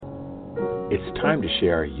It's time to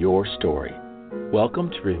share your story. Welcome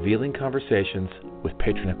to Revealing Conversations with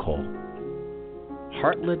Petra Nicoll.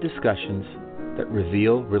 Heart-led discussions that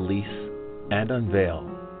reveal, release, and unveil.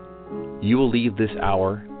 You will leave this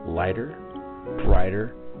hour lighter,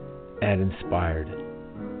 brighter, and inspired.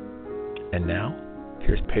 And now,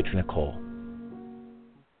 here's Petra Nicoll.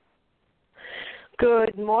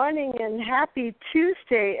 Good morning and happy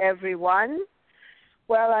Tuesday, everyone.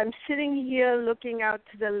 Well, I'm sitting here looking out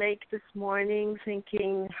to the lake this morning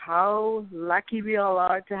thinking how lucky we all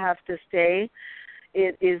are to have this day.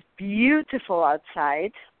 It is beautiful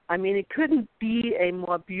outside. I mean, it couldn't be a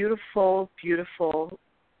more beautiful, beautiful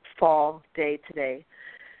fall day today.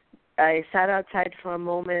 I sat outside for a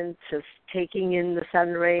moment just taking in the sun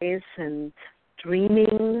rays and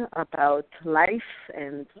dreaming about life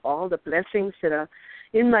and all the blessings that are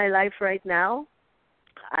in my life right now.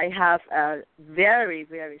 I have a very,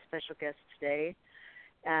 very special guest today,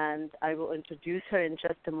 and I will introduce her in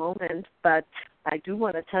just a moment, but I do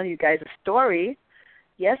want to tell you guys a story.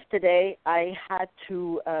 Yesterday, I had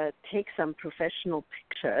to take some professional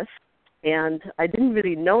pictures, and I didn't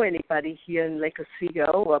really know anybody here in Lake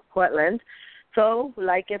Oswego or Portland, so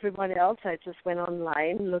like everyone else, I just went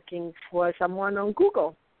online looking for someone on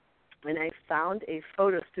Google, and I found a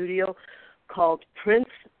photo studio called Prince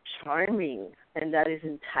Charming, and that is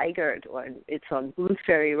in Tigard, or it's on Booth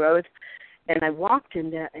Ferry Road. And I walked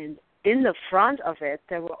in there, and in the front of it,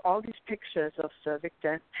 there were all these pictures of Sir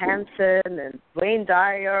Victor Hansen and Wayne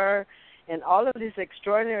Dyer and all of these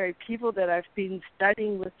extraordinary people that I've been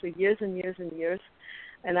studying with for years and years and years.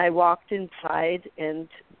 And I walked inside, and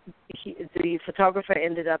the photographer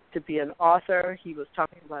ended up to be an author. He was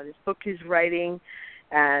talking about his book he's writing.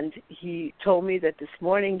 And he told me that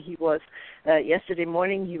yesterday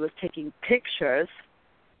morning, he was taking pictures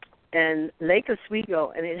in Lake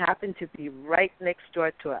Oswego, and it happened to be right next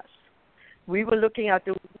door to us. We were looking out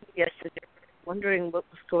the window yesterday, wondering what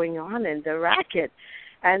was going on in the racket.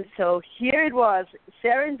 And so here it was,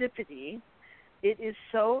 serendipity. It is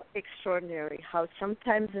so extraordinary how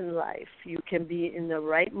sometimes in life you can be in the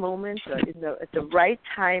right moment or at the right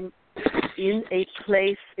time in a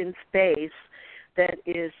place in space that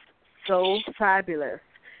is so fabulous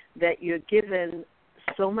that you're given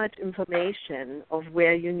so much information of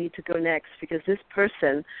where you need to go next, because this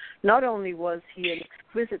person, not only was he an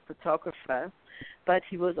exquisite photographer, but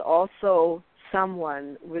he was also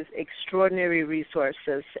someone with extraordinary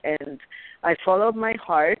resources, and I followed my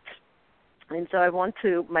heart. And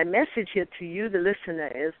so my message here to you, the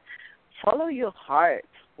listener, is follow your heart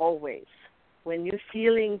always. When you're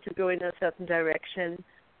feeling to go in a certain direction,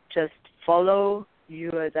 just follow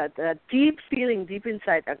that deep feeling deep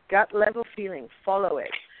inside, a gut level feeling, follow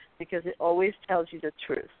it, because it always tells you the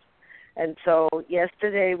truth. And so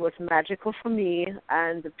yesterday was magical for me,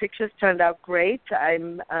 and the pictures turned out great. I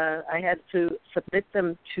had to submit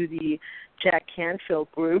them to the Jack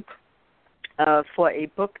Canfield group for a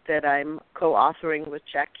book that I'm co-authoring with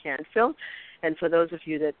Jack Canfield. And for those of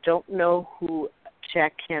you that don't know who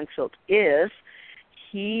Jack Canfield is,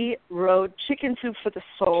 he wrote Chicken Soup for the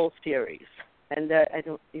Soul series. And I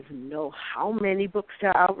don't even know how many books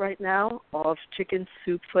there are out right now of Chicken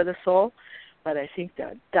Soup for the Soul, but I think there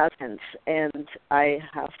are dozens. And I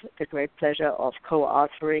have the great pleasure of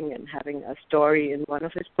co-authoring and having a story in one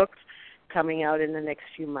of his books coming out in the next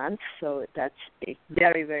few months. So that's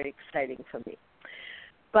very, very exciting for me.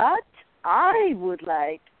 But I would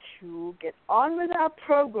like to get on with our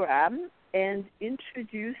program and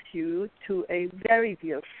introduce you to a very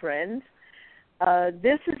dear friend.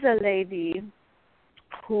 This is a lady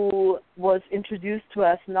who was introduced to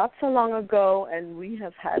us not so long ago, and we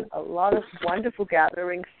have had a lot of wonderful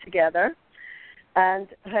gatherings together. And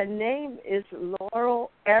her name is Laurel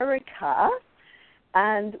Airica.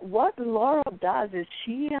 And what Laurel does is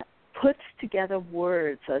she puts together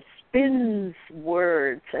words, or spins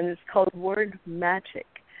words, and it's called word magic.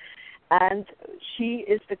 And she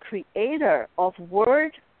is the creator of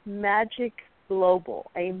Word Magic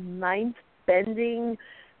Global, a mind-bending,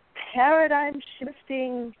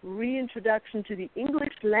 paradigm-shifting reintroduction to the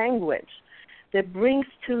English language that brings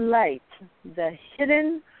to light the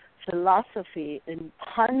hidden philosophy in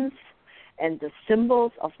puns and the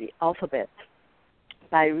symbols of the alphabet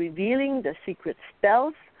by revealing the secret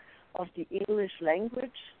spells of the English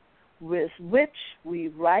language with which we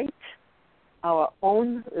write our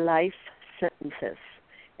own life sentences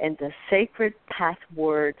and the sacred path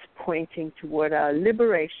words pointing toward our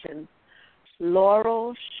liberation.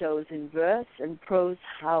 Laurel shows in verse and prose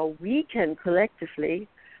how we can collectively,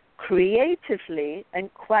 creatively,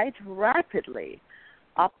 and quite rapidly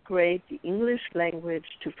upgrade the English language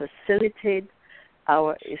to facilitate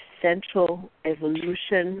our essential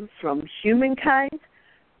evolution from humankind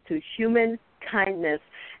to human kindness.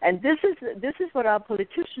 And this is what our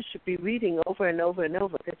politicians should be reading over and over and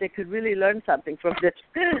over, because they could really learn something from this.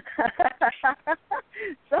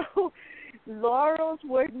 So Laurel's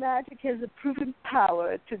word magic has a proven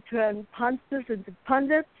power to turn punters into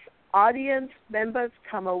pundits. Audience members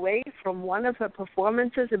come away from one of her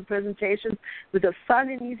performances and presentations with a fun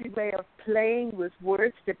and easy way of playing with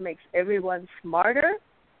words that makes everyone smarter,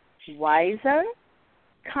 wiser,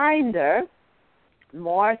 kinder,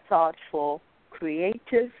 more thoughtful,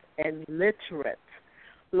 creative, and literate.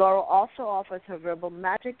 Laurel also offers her verbal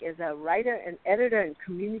magic as a writer and editor and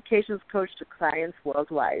communications coach to clients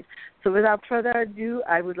worldwide. So without further ado,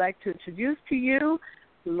 I would like to introduce to you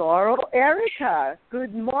Laurel Airica.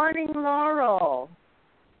 Good morning, Laurel.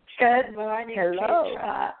 Good morning, hello.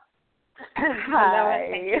 Petra. Hi.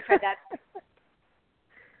 Hello, thank you for that.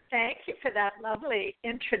 Thank you for that lovely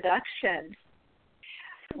introduction.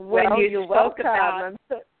 Well, you're welcome.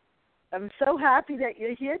 I'm so happy that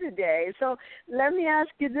you're here today. So let me ask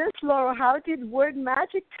you this, Laurel. How did word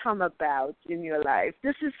magic come about in your life?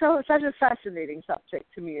 This is such a fascinating subject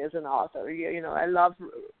to me as an author. You know, I love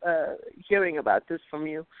hearing about this from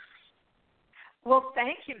you. Well,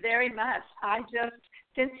 thank you very much.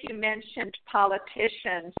 Since you mentioned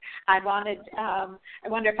politicians, I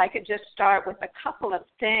wonder if I could just start with a couple of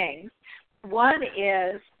things. One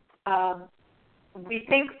is, we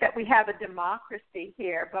think that we have a democracy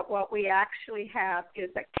here, but what we actually have is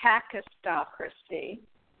a kakistocracy,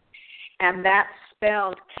 and that's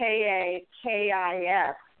spelled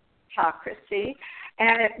K-A-K-I-S, -tocracy,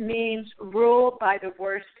 and it means rule by the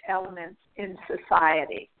worst elements in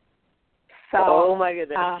society. So, oh, my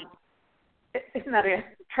goodness. Isn't that a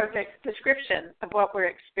perfect description of what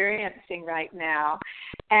we're experiencing right now?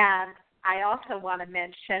 And I also want to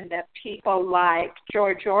mention that people like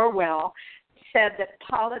George Orwell said that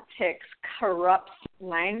politics corrupts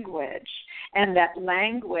language, and that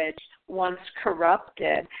language, once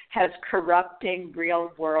corrupted, has corrupting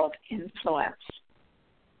real-world influence.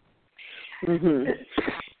 Mm-hmm.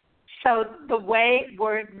 So the way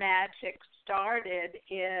word magic started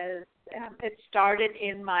is, it started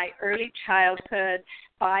in my early childhood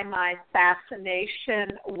by my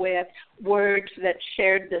fascination with words that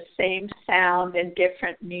shared the same sound and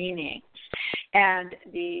different meanings. And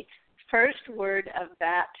the first word of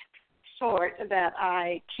that sort that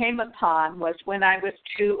I came upon was when I was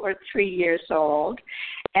 2 or 3 years old,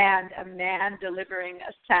 and a man delivering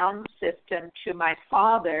a sound system to my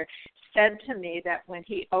father said to me that when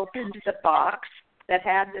he opened the box that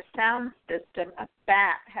had the sound system, a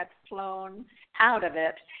bat had flown out of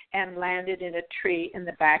it and landed in a tree in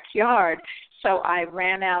the backyard. So I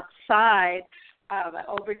ran outside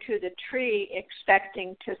over to the tree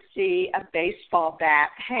expecting to see a baseball bat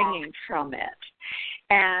hanging from it.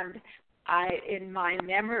 And in my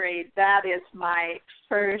memory, that is my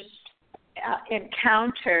first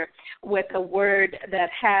encounter with a word that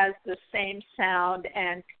has the same sound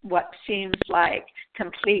and what seems like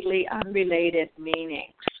completely unrelated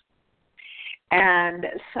meanings. And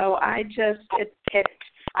so I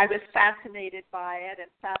was fascinated by it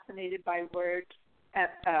and fascinated by words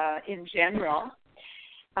in general.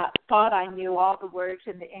 Thought I knew all the words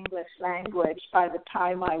in the English language by the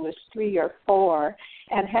time I was 3 or 4,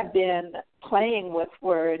 and have been playing with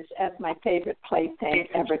words as my favorite plaything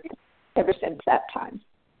ever since that time.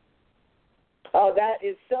 Oh, that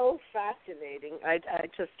is so fascinating. I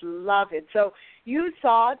just love it. So you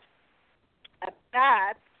thought a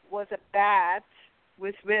bat was a bat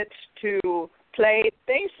with which to play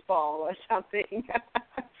baseball or something.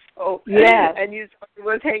 So, yes. And you thought it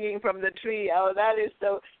was hanging from the tree. Oh, that is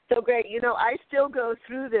so great. You know, I still go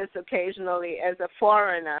through this occasionally as a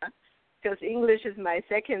foreigner because English is my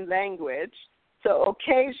second language. So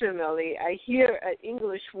occasionally I hear an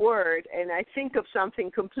English word and I think of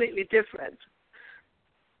something completely different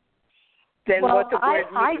than what the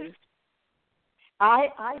word means.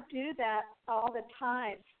 I do that all the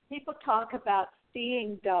time. People talk about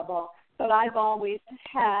seeing double, but I've always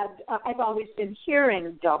been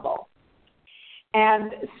hearing double.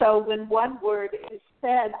 And so when one word is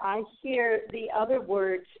said, I hear the other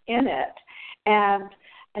words in it. And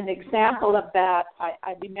an example of that,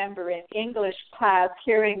 I remember in English class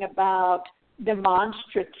hearing about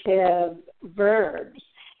demonstrative verbs.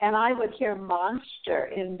 And I would hear monster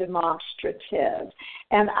in demonstrative.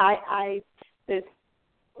 And there's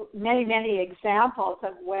many examples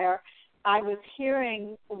of where I was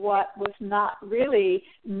hearing what was not really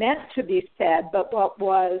meant to be said, but what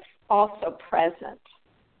was also present.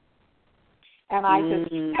 And I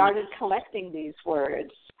just started collecting these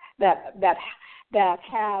words that that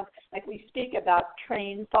have, like we speak about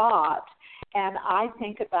trained thought, and I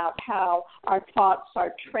think about how our thoughts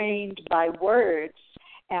are trained by words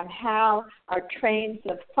and how our trains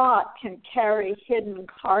of thought can carry hidden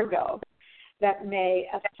cargo that may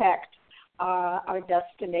affect our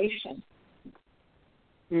destination.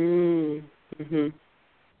 Mm-hmm.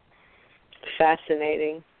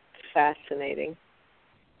 Fascinating.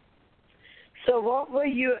 So what were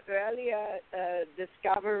your earlier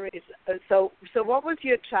discoveries? So what was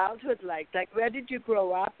your childhood like? Like, where did you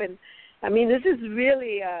grow up? And, I mean, this is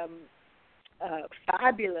really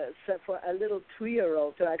fabulous for a little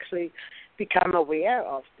 2-year-old to actually become aware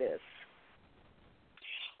of this.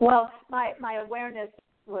 Well, my awareness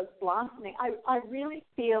was blossoming. I really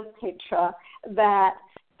feel, Petra, that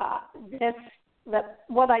that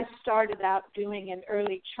what I started out doing in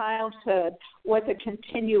early childhood was a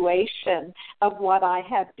continuation of what I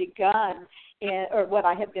had begun or what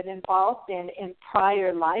I had been involved in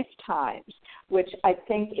prior lifetimes, which I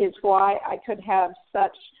think is why I could have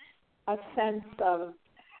such a sense of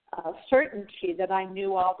certainty that I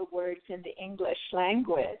knew all the words in the English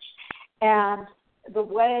language. And the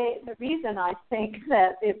reason I think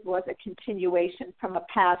that it was a continuation from a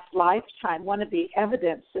past lifetime, one of the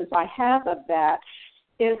evidences I have of that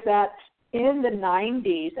is that in the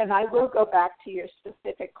 90s, and I will go back to your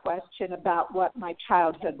specific question about what my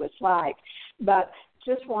childhood was like, but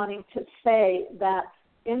just wanting to say that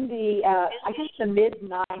in the, I guess the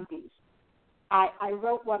mid-90s, I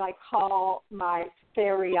wrote what I call my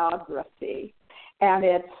fairyography, and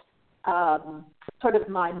it's sort of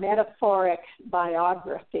my metaphoric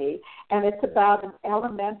biography, and it's about an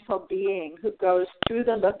elemental being who goes through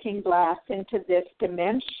the looking glass into this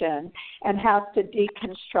dimension and has to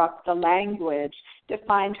deconstruct the language to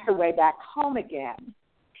find her way back home again.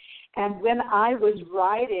 And when I was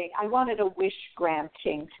writing, I wanted a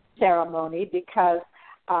wish-granting ceremony because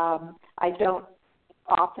I don't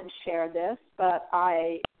often share this, but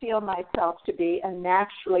I feel myself to be a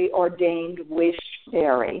naturally ordained wish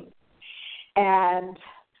fairy. And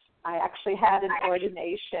I actually had an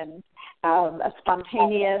ordination, a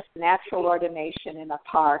spontaneous natural ordination in a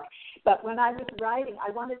park. But when I was writing,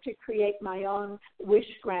 I wanted to create my own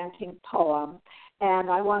wish-granting poem, and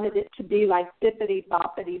I wanted it to be like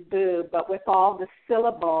bippity-boppity-boo, but with all the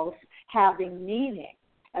syllables having meaning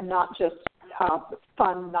and not just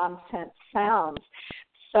fun nonsense sounds.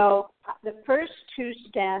 So the first 2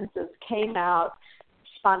 stanzas came out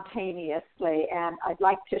spontaneously, and I'd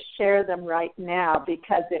like to share them right now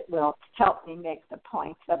because it will help me make the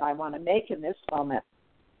points that I want to make in this moment.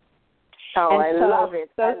 Oh, I love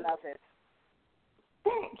it. I love it.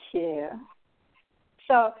 Thank you.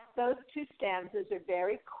 So those 2 stanzas are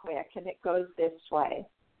very quick, and it goes this way.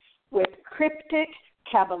 With cryptic,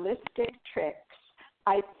 Kabbalistic tricks,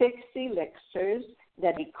 I fix elixirs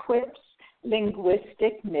that equips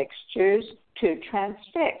linguistic mixtures to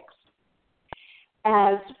transfix.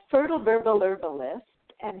 As fertile verbal herbalist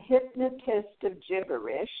and hypnotist of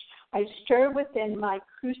gibberish, I stir within my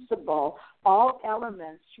crucible all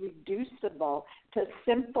elements reducible to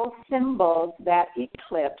simple symbols that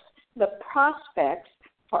eclipse the prospects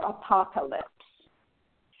for apocalypse.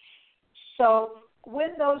 So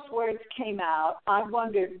when those words came out, I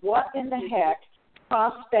wondered what in the heck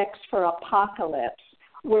prospects for apocalypse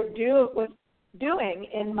were doing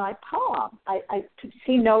in my poem. I could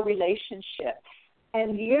see no relationship.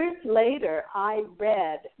 And years later, I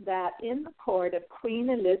read that in the court of Queen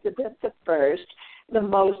Elizabeth I, the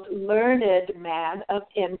most learned man of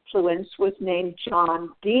influence was named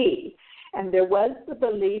John Dee. And there was the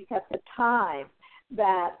belief at the time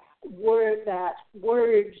that words,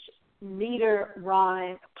 meter,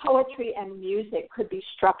 rhyme, poetry, and music could be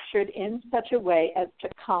structured in such a way as to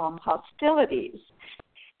calm hostilities.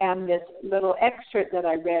 And this little excerpt that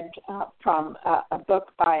I read from a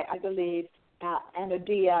book by, I believe,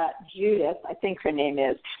 Anadia Judith, I think her name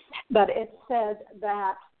is, but it said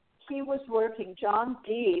that John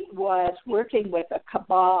Dee was working with a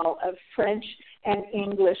cabal of French and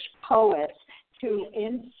English poets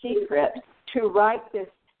in secret, to write this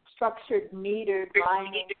structured metered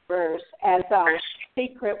rhyming verse as a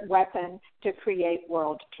secret weapon to create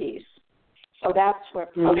world peace. So that's where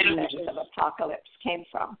prospects of apocalypse came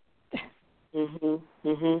from.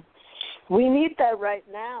 We need that right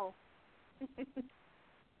now.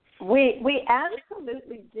 We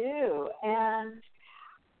absolutely do. And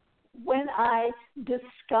when I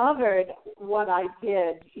discovered what I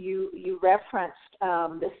did, you referenced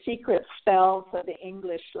the secret spells of the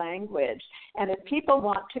English language. And if people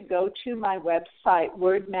want to go to my website,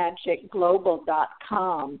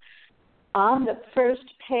 wordmagicglobal.com, on the first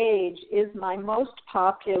page is my most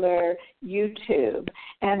popular YouTube,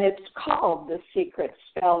 and it's called The Secret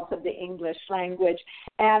Spells of the English Language,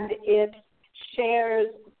 and it shares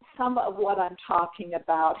some of what I'm talking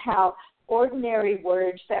about, how ordinary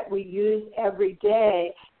words that we use every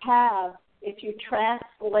day have, if you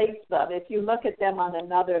translate them, if you look at them on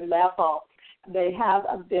another level, they have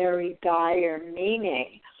a very dire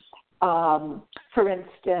meaning. For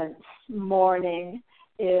instance, morning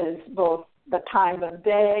is both the time of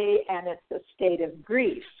day and it's a state of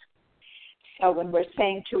grief. So when we're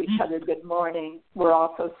saying to each other good morning, we're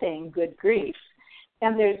also saying good grief.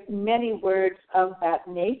 And there's many words of that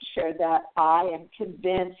nature that I am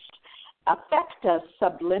convinced affect us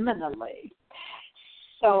subliminally.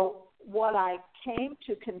 So what I came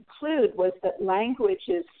to conclude was that language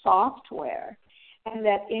is software, and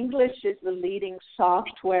that English is the leading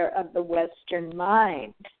software of the Western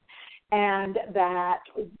mind, and that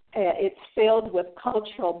it's filled with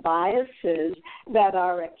cultural biases that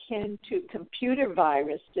are akin to computer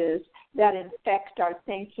viruses that infect our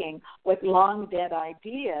thinking with long-dead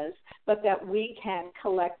ideas, but that we can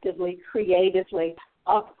collectively, creatively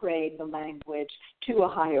upgrade the language to a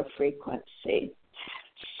higher frequency.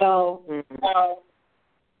 So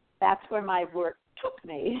that's where my work took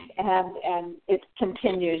me, and it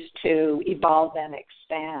continues to evolve and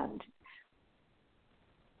expand.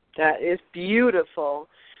 That is beautiful.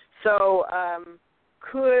 So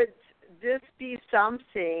could this be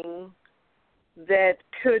something that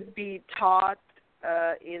could be taught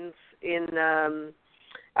in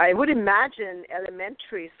I would imagine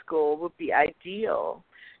elementary school would be ideal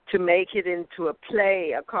to make it into a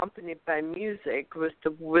play accompanied by music with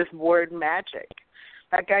word magic.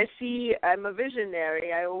 Like I'm a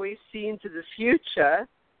visionary. I always see into the future.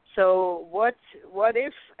 So what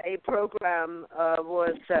if a program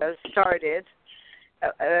was started,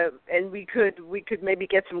 and we could maybe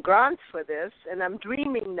get some grants for this? And I'm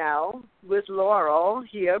dreaming now with Laurel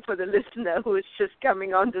here, for the listener who is just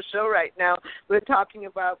coming on the show right now. We're talking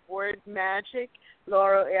about word magic.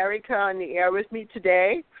 Laurel, Airica on the air with me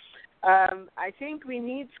today. I think we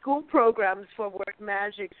need school programs for word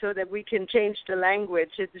magic so that we can change the language.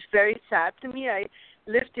 It is very sad to me. I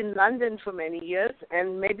lived in London for many years,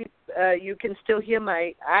 and maybe you can still hear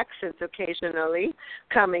my accent occasionally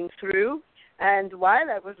coming through. And while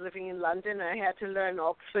I was living in London, I had to learn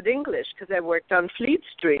Oxford English because I worked on Fleet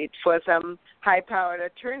Street for some high-powered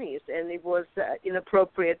attorneys, and it was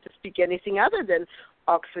inappropriate to speak anything other than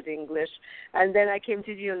Oxford English. And then I came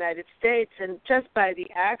to the United States, and just by the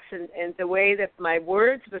accent and the way that my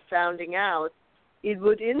words were sounding out, it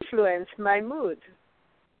would influence my mood.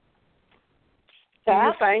 Do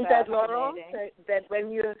you find that, Laurel, that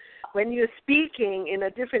when you're speaking in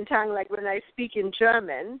a different tongue, like when I speak in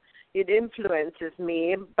German, it influences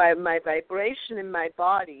me by my vibration in my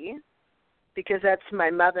body, because that's my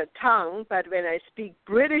mother tongue. But when I speak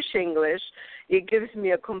British English, it gives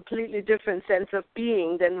me a completely different sense of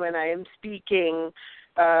being than when I am speaking,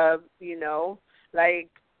 like,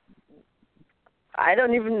 I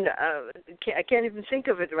don't even, I can't even think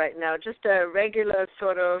of it right now, just a regular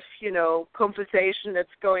sort of, conversation that's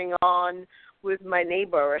going on with my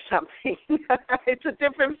neighbor or something. It's a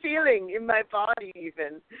different feeling in my body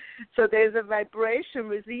even. So there's a vibration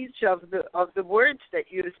with each of the words that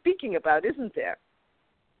you're speaking about, isn't there?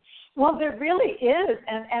 Well, there really is,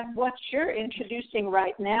 and what you're introducing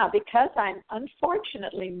right now, because I'm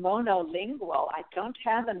unfortunately monolingual, I don't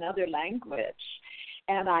have another language,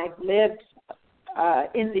 and I've lived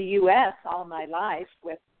in the U.S. all my life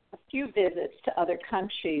with a few visits to other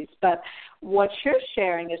countries, but what you're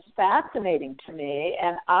sharing is fascinating to me,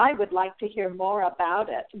 and I would like to hear more about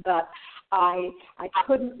it, but I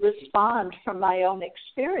couldn't respond from my own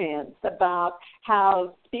experience about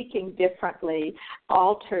how speaking differently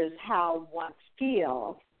alters how one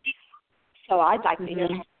feels. So I'd like to hear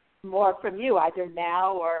more from you, either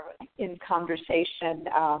now or in conversation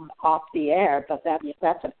off the air, but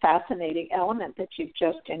that's a fascinating element that you've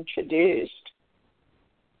just introduced.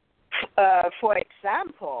 For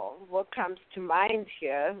example, what comes to mind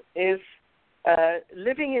here is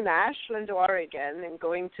living in Ashland, Oregon, and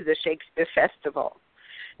going to the Shakespeare Festival.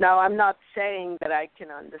 Now, I'm not saying that I can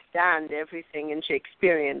understand everything in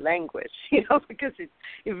Shakespearean language, because it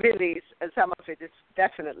really is, some of it is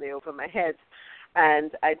definitely over my head,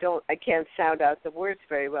 and I can't sound out the words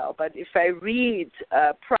very well. But if I read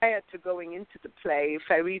prior to going into the play, if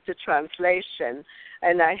I read the translation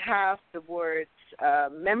and I have the words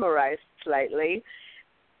memorized slightly,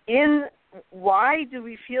 why do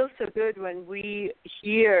we feel so good when we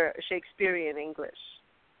hear Shakespearean English?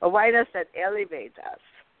 Or why does that elevate us?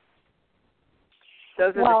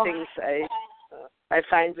 Those are the things I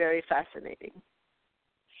find very fascinating.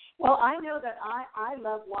 Well, I know that I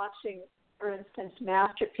love watching, for instance,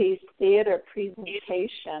 masterpiece theater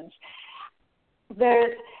presentations.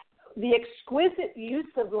 There's the exquisite use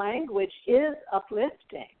of language is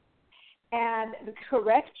uplifting, and the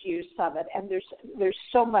correct use of it. And there's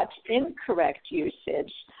so much incorrect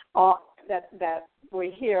usage that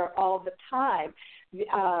we hear all the time.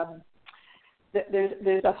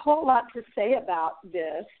 There's a whole lot to say about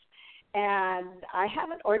this, and I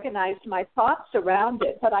haven't organized my thoughts around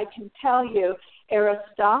it, but I can tell you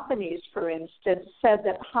Aristophanes, for instance, said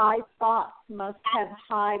that high thoughts must have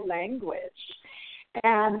high language.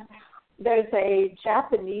 And there's a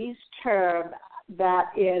Japanese term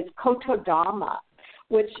that is kotodama,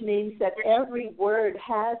 which means that every word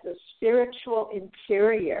has a spiritual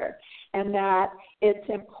interior, and that it's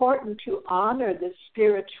important to honor the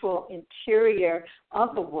spiritual interior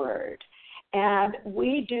of a word. And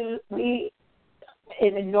we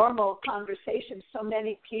in a normal conversation, so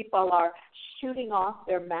many people are shooting off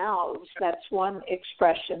their mouths. That's one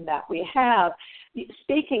expression that we have,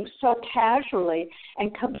 speaking so casually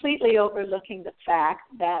and completely overlooking the fact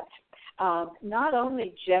that not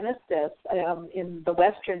only Genesis in the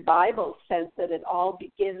Western Bible says that it all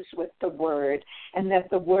begins with the Word and that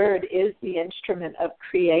the Word is the instrument of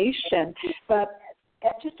creation, but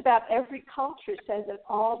just about every culture says it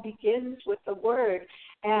all begins with the Word.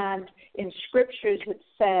 And in Scriptures it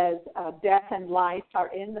says death and life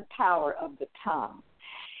are in the power of the tongue.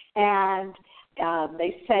 And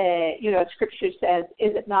they say, Scripture says,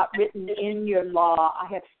 is it not written in your law,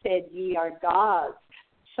 I have said ye are gods?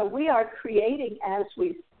 So we are creating as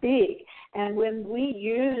we speak. And when we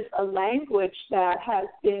use a language that has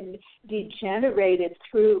been degenerated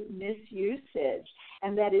through misusage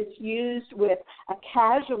and that is used with a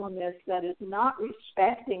casualness that is not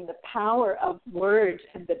respecting the power of words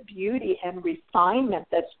and the beauty and refinement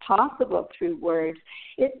that's possible through words,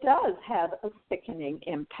 it does have a sickening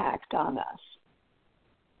impact on us.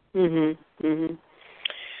 Mm-hmm. Mm-hmm.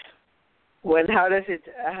 Well, how does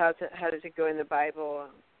it go in the Bible?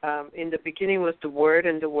 In the beginning was the Word,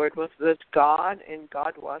 and the Word was God, and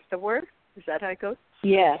God was the Word. Is that how it goes?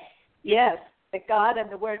 Yes, the God and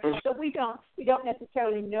the Word. Mm-hmm. So we don't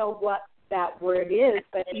necessarily know what that word is,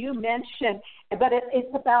 but you mentioned, but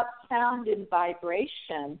it's about sound and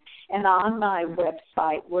vibration. And on my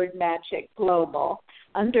website, Word Magic Global,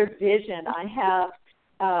 under Vision, I have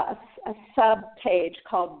a sub-page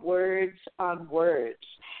called Words on Words.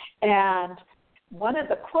 And one of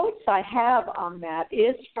the quotes I have on that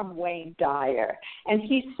is from Wayne Dyer. And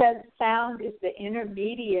he says sound is the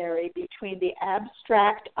intermediary between the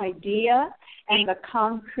abstract idea and the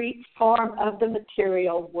concrete form of the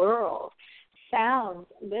material world. Sound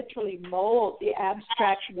literally molds the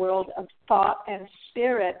abstract world of thought and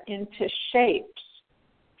spirit into shapes.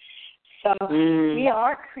 So we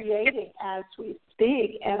are creating as we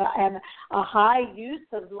speak, and a high use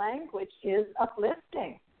of language is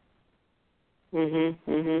uplifting.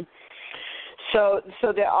 Mm-hmm. So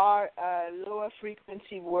there are lower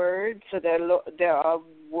frequency words. So there are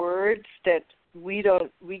words that we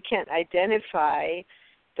can't identify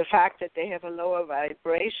the fact that they have a lower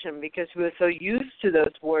vibration because we're so used to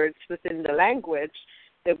those words within the language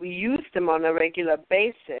that we use them on a regular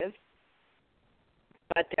basis,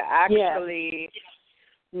 but they're actually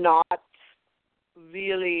not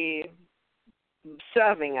really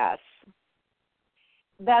serving us.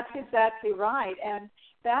 That's exactly right, and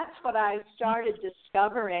that's what I started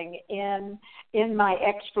discovering in my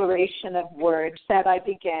exploration of words that I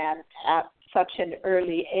began at such an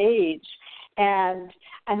early age, and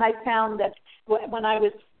I found that when I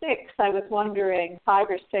was 6, I was wondering, 5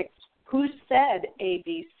 or 6, who said A,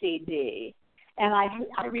 B, C, D, and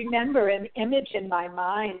I remember an image in my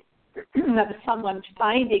mind of someone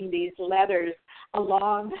finding these letters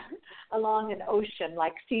along an ocean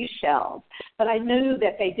like seashells. But I knew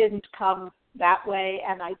that they didn't come that way,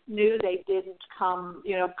 and I knew they didn't come,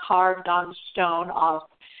 carved on stone off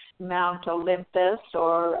Mount Olympus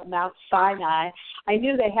or Mount Sinai. I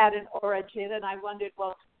knew they had an origin, and I wondered,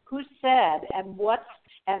 well, who said and what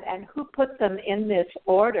and who put them in this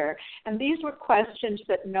order? And these were questions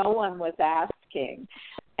that no one was asking.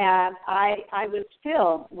 And I was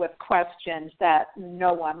filled with questions that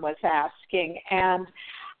no one was asking. And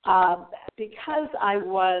because I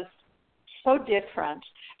was so different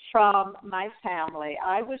from my family,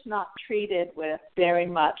 I was not treated with very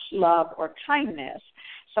much love or kindness.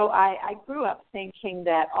 So I grew up thinking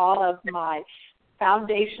that all of my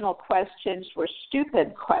foundational questions were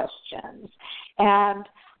stupid questions. And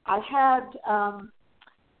I had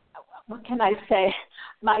what can I say?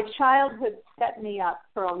 My childhood set me up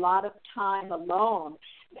for a lot of time alone,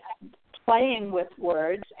 playing with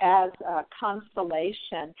words as a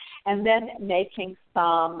consolation, and then making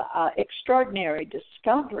some extraordinary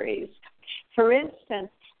discoveries. For instance,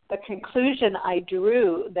 the conclusion I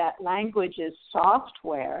drew that language is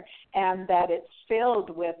software and that it's filled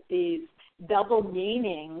with these double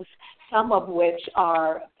meanings, some of which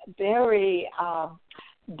are very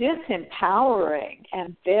disempowering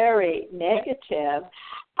and very negative,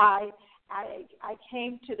 I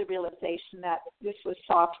came to the realization that this was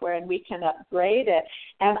software and we can upgrade it.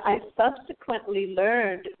 And I subsequently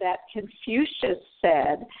learned that Confucius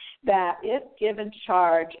said that if given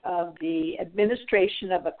charge of the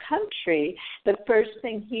administration of a country, the first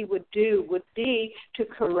thing he would do would be to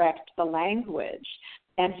correct the language.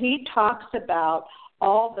 And he talks about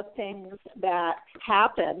all the things that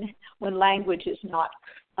happen when language is not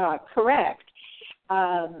correct.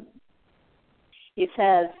 He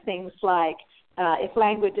says things like, if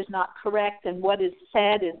language is not correct, then what is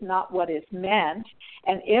said is not what is meant.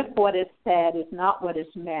 And if what is said is not what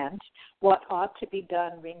is meant, what ought to be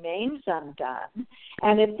done remains undone.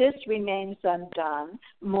 And if this remains undone,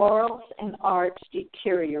 morals and arts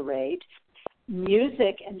deteriorate,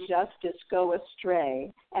 music and justice go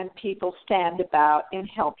astray, and people stand about in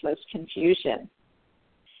helpless confusion.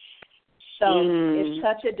 So it's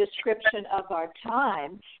such a description of our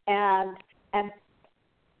time, and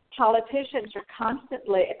politicians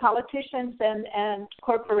and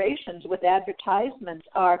corporations with advertisements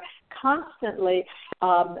are constantly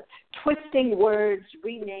twisting words,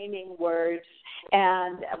 renaming words,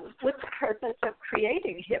 and with the purpose of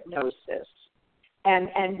creating hypnosis and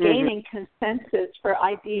gaining consensus for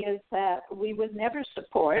ideas that we would never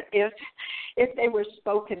support if they were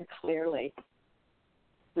spoken clearly.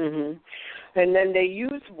 And then they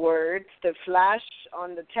use words that flash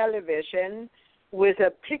on the television with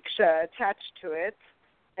a picture attached to it,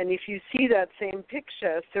 and if you see that same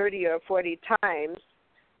picture 30 or 40 times,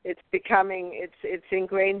 it's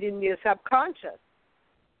ingrained in your subconscious.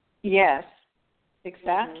 Yes,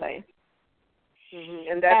 exactly.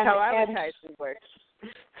 And that's how advertising works.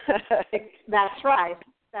 That's right.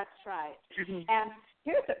 And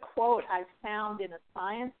here's a quote I found in a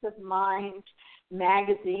Science of Mind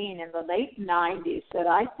magazine in the late 90s that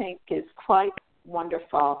I think is quite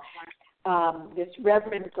wonderful. This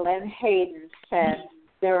Reverend Glenn Hayden said,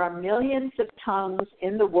 there are millions of tongues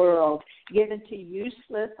in the world given to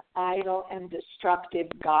useless, idle, and destructive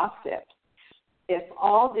gossip. If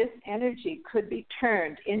all this energy could be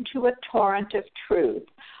turned into a torrent of truth,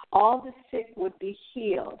 all the sick would be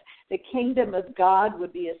healed, the kingdom of God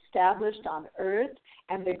would be established on earth,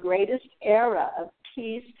 and the greatest era of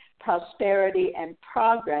peace, prosperity, and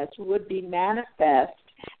progress would be manifest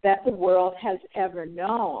that the world has ever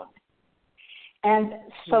known. And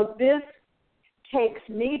so this takes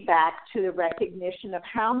me back to the recognition of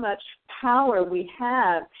how much power we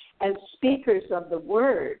have as speakers of the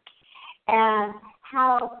word and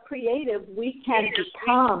how creative we can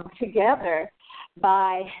become together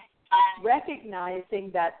by recognizing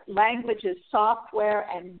that language is software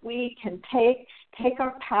and we can take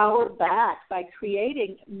our power back by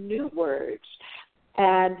creating new words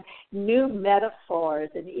and new metaphors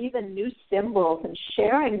and even new symbols and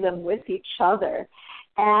sharing them with each other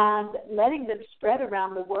and letting them spread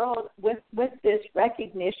around the world with this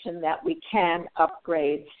recognition that we can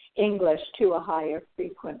upgrade English to a higher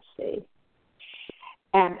frequency.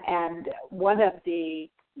 And one of the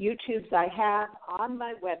YouTubes I have on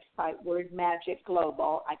my website, Word Magic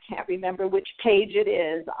Global, I can't remember which page it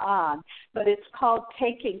is on, but it's called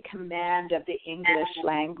Taking Command of the English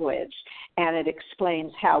Language, and it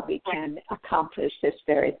explains how we can accomplish this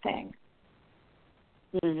very thing.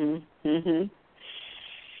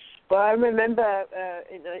 Well, I remember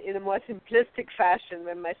in a more simplistic fashion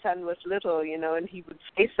when my son was little, and he would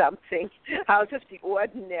say something out of the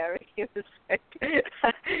ordinary. It was like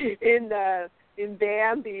in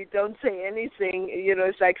Bambi, don't say anything.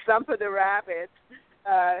 It's like Thumper the rabbit.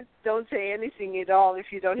 Don't say anything at all if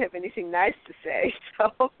you don't have anything nice to say.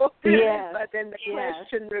 So, but then the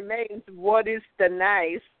question remains: what is the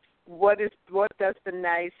nice? What does the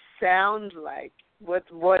nice sound like? What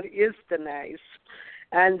is the nice?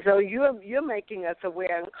 And so you're making us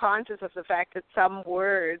aware and conscious of the fact that some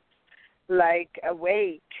words, like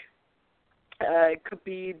awake, could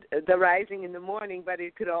be the rising in the morning, but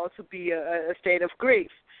it could also be a state of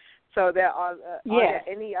grief. So there are there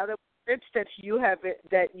any other words that you have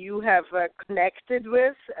connected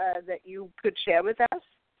with that you could share with us?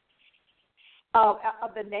 Of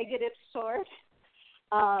the negative sort?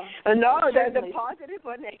 No, there's certainly. a positive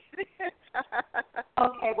or negative.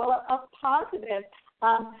 Okay, well, a positive.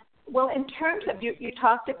 Well, in terms of, you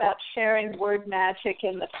talked about sharing word magic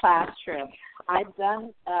in the classroom. I've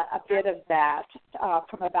done a bit of that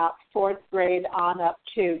from about fourth grade on up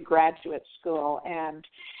to graduate school, and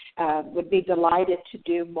would be delighted to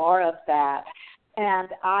do more of that. And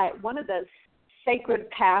one of the sacred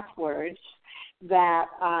passwords that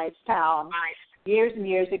I found years and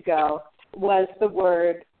years ago was the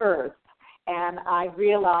word earth. And I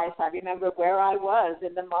remember where I was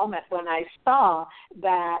in the moment when I saw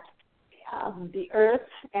that the earth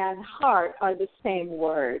and heart are the same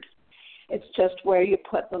word. It's just where you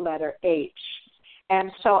put the letter H. And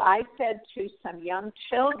so I said to some young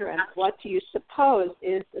children, what do you suppose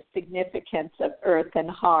is the significance of earth and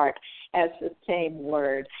heart as the same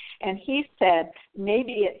word? And he said,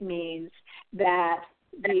 maybe it means that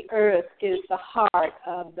the earth is the heart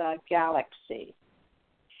of the galaxy.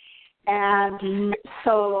 And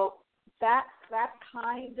so that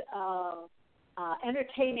kind of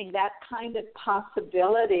entertaining that kind of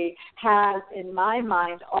possibility has, in my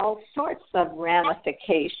mind, all sorts of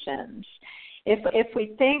ramifications. If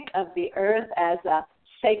we think of the earth as a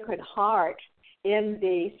sacred heart in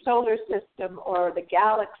the solar system or the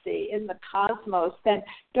galaxy, in the cosmos, then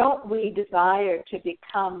don't we desire to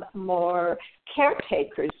become more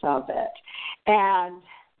caretakers of it? And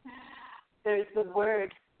there's the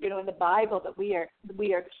word, in the Bible that we are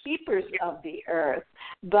keepers of the earth,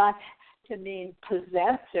 but to mean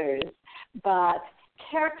possessors, but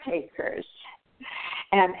caretakers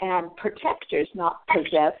and protectors, not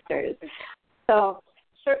possessors. So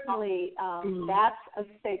certainly that's a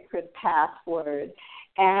sacred password.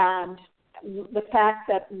 And the fact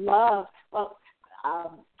that love,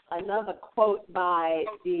 I love a quote by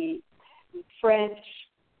the French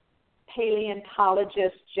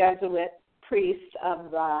paleontologist, Jesuit priest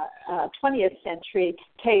of the 20th century,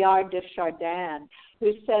 Teilhard de Chardin,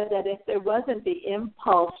 who said that if there wasn't the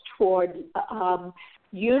impulse toward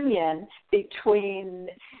union between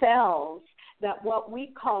cells, that what we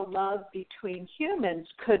call love between humans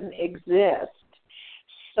couldn't exist.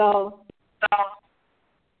 So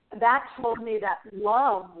that told me that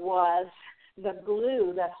love was the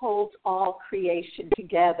glue that holds all creation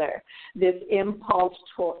together, this impulse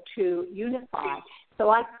to unify. So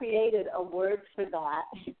I created a word for that,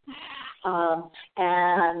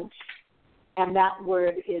 and that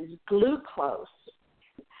word is glucose,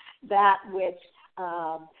 that which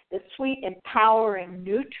the sweet, empowering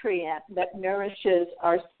nutrient that nourishes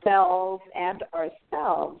our cells and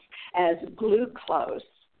ourselves as glucose.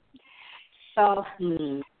 So,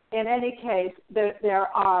 in any case, there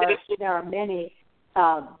are many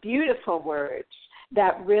beautiful words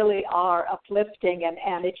that really are uplifting,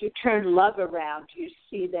 and if you turn love around, you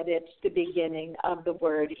see that it's the beginning of the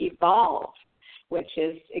word evolve, which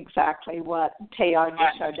is exactly what Teilhard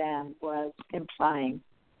de Chardin was implying.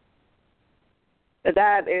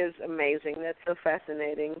 That is amazing. That's so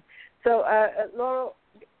fascinating. So, Laurel,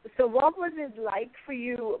 so what was it like for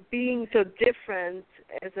you being so different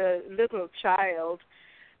as a little child,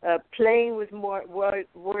 playing with more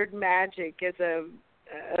word magic as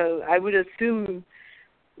I would assume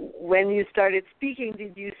when you started speaking,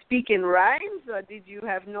 did you speak in rhymes or did you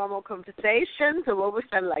have normal conversations, or what was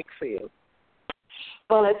that like for you?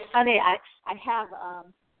 Well, it's funny. I have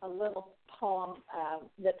a little poem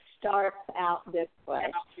that starts out this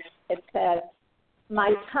way. It says,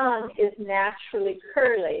 my tongue is naturally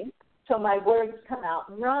curly, so my words come out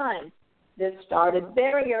in rhyme. This started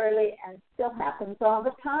very early and still happens all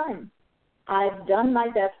the time. I've done my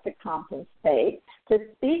best to compensate, to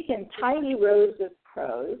speak in tiny rows of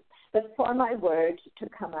prose, but for my words to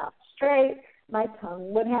come out straight, my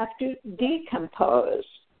tongue would have to decompose.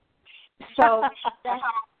 So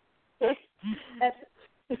that's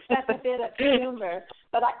a bit of humor.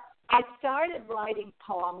 But I started writing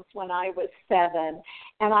poems when I was 7,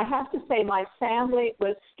 and I have to say my family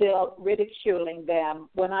was still ridiculing them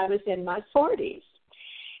when I was in my 40s.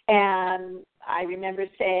 And I remember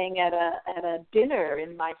saying at a dinner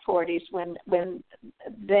in my 40s when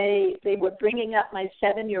they were bringing up my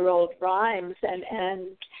 7-year-old rhymes and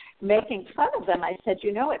making fun of them, I said,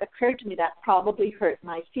 it occurred to me that probably hurt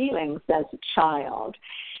my feelings as a child.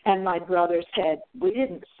 And my brother said, we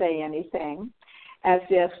didn't say anything, as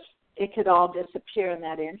if it could all disappear in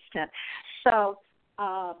that instant. So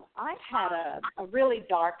I had a really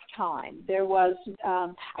dark time. There was,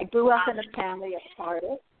 I grew up in a family of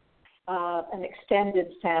artists, an extended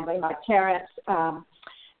family. My parents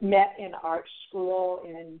met in art school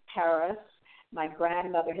in Paris. my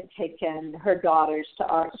grandmother had taken her daughters to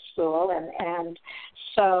art school, and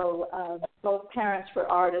so both parents were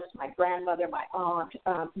artists. My grandmother, my aunt,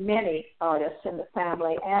 many artists in the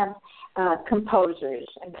family, and composers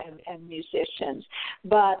and musicians.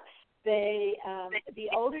 But the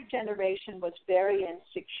older generation was very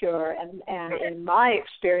insecure, and in my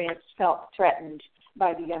experience felt threatened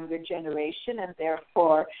by the younger generation, and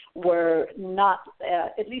therefore were not,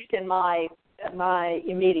 at least in my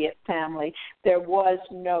immediate family, there was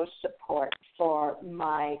no support for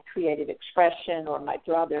my creative expression or my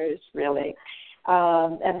brothers, really.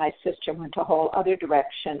 And my sister went a whole other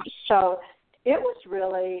direction. So it was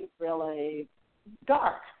really, really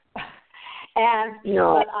dark. And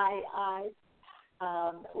but I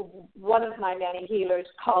one of my many healers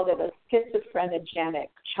called it a schizophrenic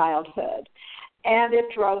childhood. And it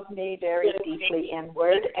drove me very deeply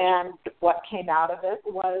inward, and what came out of it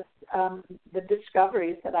was the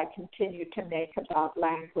discoveries that I continue to make about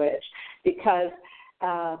language, because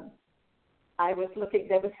I was looking,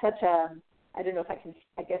 there was such a, I don't know if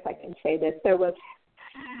I guess I can say this, there was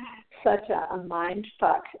such a mind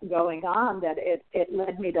fuck going on that it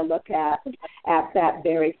led me to look at that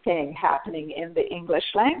very thing happening in the English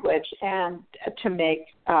language, and to make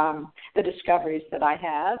the discoveries that I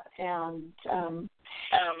have, and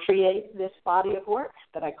create this body of work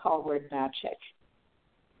that I call Word Magic.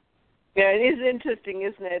 Yeah, it is interesting,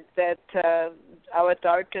 isn't it, that our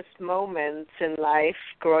darkest moments in life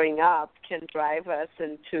growing up can drive us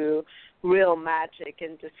into real magic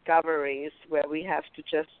and discoveries where we have to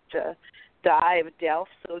just delve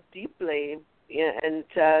so deeply. And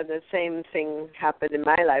the same thing happened in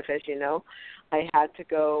my life, as you know. I had to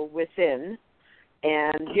go within,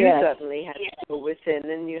 and you certainly had to go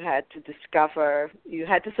within, and you had to discover, you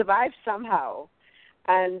had to survive somehow.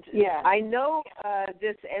 And I know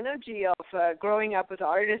this energy of growing up with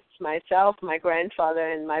artists myself, my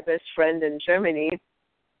grandfather and my best friend in Germany,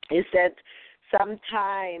 is that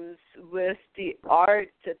sometimes with the art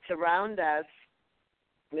that surround us,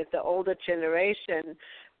 with the older generation,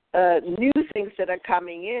 new things that are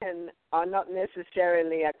coming in are not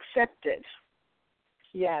necessarily accepted.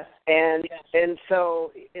 Yes. And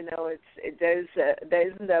so, you know,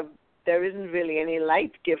 there isn't really any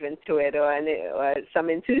light given to it, or some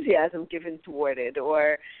enthusiasm given toward it,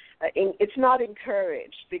 or it's not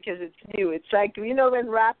encouraged because it's new. It's like, you know, when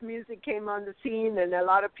rap music came on the scene and a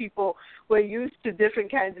lot of people were used to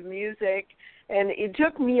different kinds of music, and it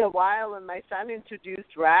took me a while when my son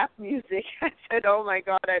introduced rap music. I said, oh, my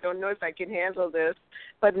God, I don't know if I can handle this.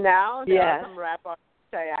 But now there are some rap artists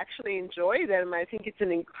I actually enjoy them. I think it's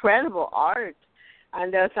an incredible art.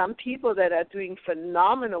 And there are some people that are doing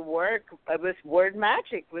phenomenal work with word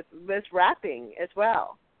magic, with rapping as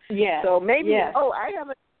well. Yeah. So maybe,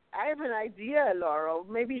 I have an idea, Laurel.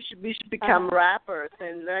 Maybe we should become rappers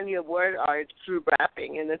and learn your word art through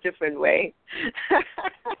rapping in a different way.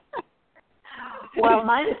 Well,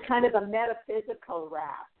 mine is kind of a metaphysical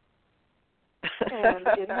rap, and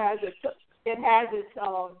it has its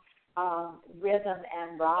own rhythm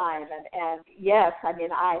and rhyme. And yes, I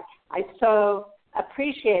mean, I so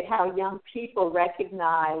appreciate how young people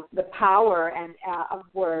recognize the power of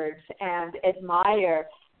words and admire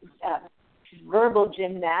verbal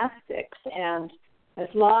gymnastics. And as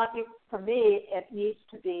long, for me, it needs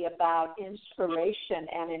to be about inspiration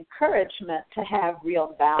and encouragement to have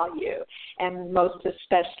real value, and most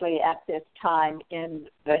especially at this time in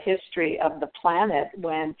the history of the planet,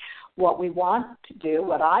 when what we want to do,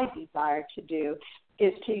 what I desire to do,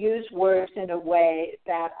 is to use words in a way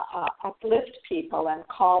that uplift people and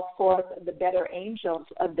call forth the better angels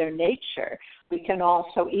of their nature. We can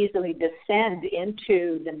also easily descend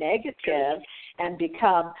into the negative and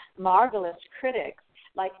become marvelous critics.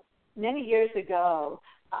 Like many years ago,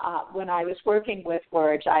 when I was working with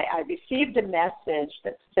words, I received a message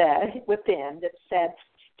that said,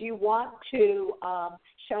 do you want to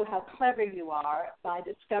show how clever you are by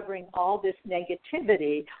discovering all this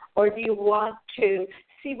negativity, or do you want to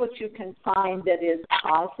see what you can find that is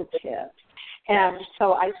positive? And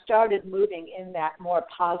so I started moving in that more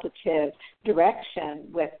positive direction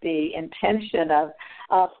with the intention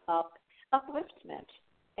of upliftment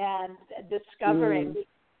and discovering,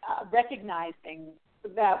 recognizing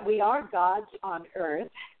that we are gods on earth.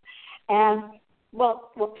 And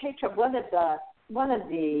well, Petra, one of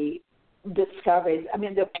the discoveries, I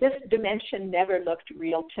mean, this dimension never looked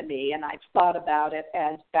real to me, and I've thought about it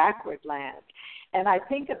as backward land. And I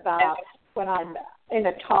think about when I'm in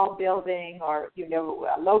a tall building or, you know,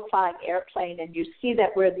 a low-flying airplane, and you see that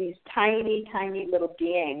we're these tiny, tiny little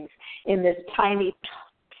beings in this tiny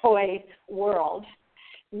toy world.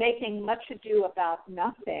 making much ado about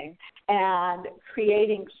nothing and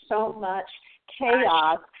creating so much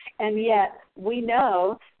chaos, and yet we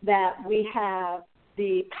know that we have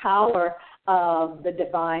the power of the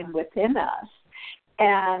divine within us.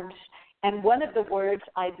 And one of the words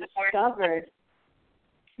I discovered,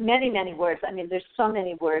 many words, I mean, there's so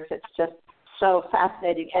many words, it's just so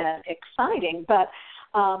fascinating and exciting, but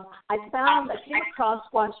I came across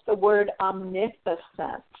once the word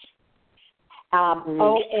omnificent,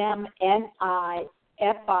 OMNIFICENT,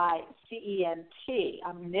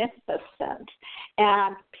 omnificent.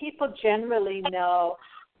 And people generally know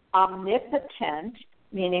omnipotent,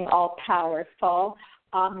 meaning all-powerful,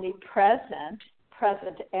 omnipresent,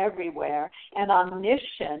 present everywhere, and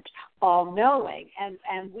omniscient, all-knowing.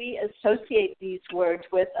 And we associate these words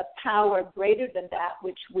with a power greater than that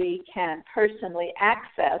which we can personally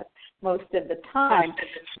access most of the time.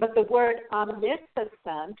 But the word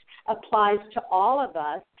omnipotent applies to all of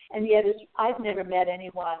us, and yet I've never met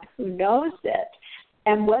anyone who knows it.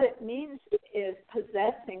 And what it means is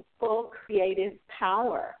possessing full creative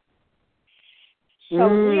power. So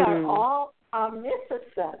we are all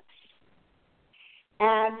omniscient.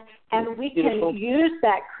 And we can use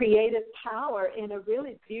that creative power in a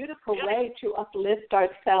really beautiful way to uplift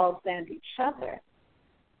ourselves and each other.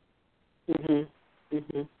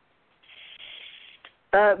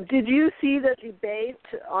 Did you see the debate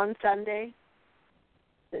on Sunday?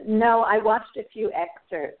 No, I watched a few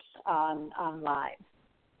excerpts online.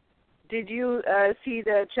 Did you see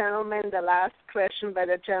the last question by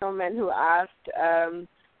the gentleman who asked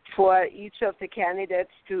for each of the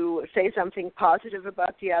candidates to say something positive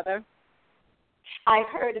about the other? I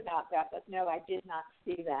heard about that, but no, I did not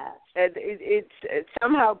see that. It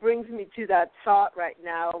somehow brings me to that thought right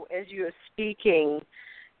now as you're speaking,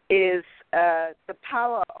 is the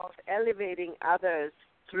power of elevating others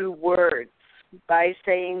through words by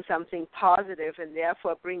saying something positive and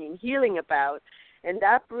therefore bringing healing about. And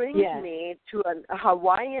that brings me to a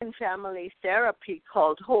Hawaiian family therapy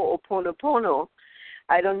called Ho'oponopono.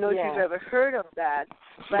 I don't know if you've ever heard of that,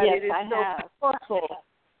 but it is so powerful.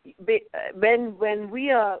 When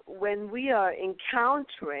we are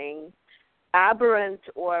encountering aberrant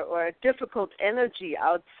or difficult energy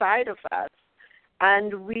outside of us,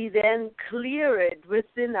 and we then clear it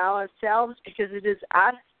within ourselves, because it is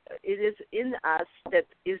in us that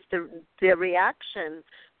is the reaction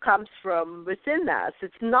comes from within us.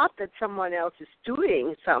 It's not that someone else is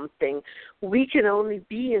doing something. We can only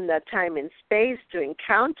be in that time and space to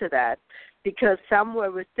encounter that, because somewhere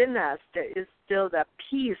within us there is still that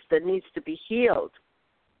piece that needs to be healed.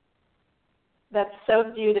 That's so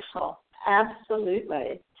beautiful.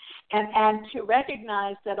 Absolutely. And to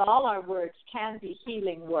recognize that all our words can be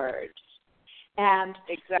healing words. And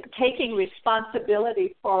taking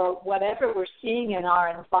responsibility for whatever we're seeing in our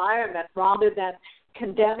environment rather than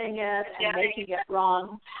condemning it and making it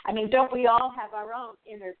wrong. I mean, don't we all have our own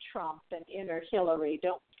inner Trump and inner Hillary?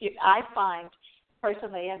 I find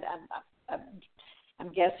personally, and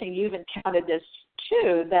I'm guessing you've encountered this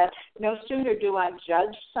too, that no sooner do I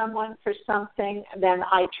judge someone for something than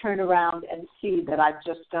I turn around and see that I've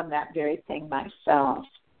just done that very thing myself.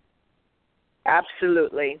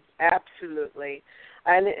 Absolutely.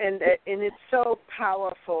 And it's so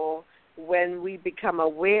powerful when we become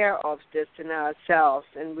aware of this in ourselves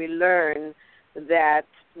and we learn that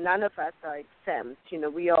none of us are exempt. You know,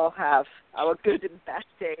 we all have our good and bad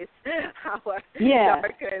days, our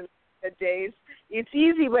darker and better days. It's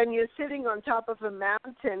easy when you're sitting on top of a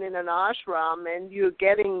mountain in an ashram and you're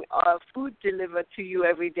getting food delivered to you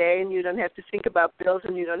every day, and you don't have to think about bills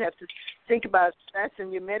and you don't have to think about stress,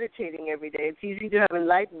 and you're meditating every day. It's easy to have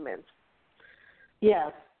enlightenment.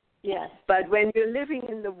 Yes. But when you're living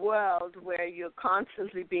in the world where you're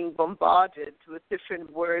constantly being bombarded with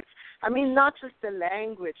different words, I mean, not just the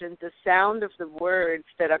language and the sound of the words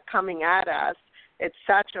that are coming at us at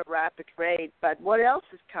such a rapid rate, but what else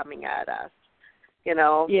is coming at us? You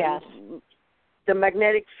know, the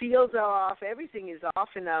magnetic fields are off. Everything is off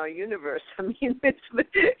in our universe. I mean, it's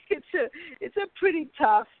a pretty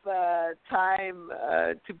tough time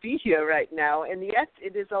to be here right now, and yet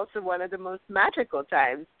it is also one of the most magical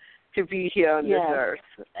times to be here on this earth.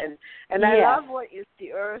 And I love what is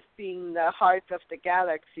the earth being the heart of the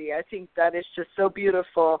galaxy. I think that is just so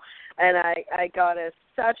beautiful, and I got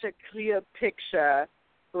such a clear picture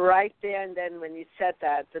right there and then when you said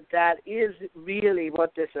that is really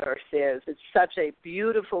what this earth is. It's such a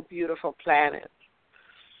beautiful, beautiful planet.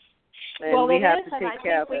 And we have to take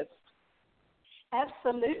care of it.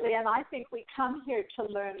 Absolutely, and I think we come here to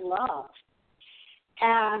learn love.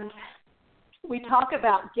 And we talk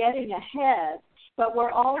about getting ahead, but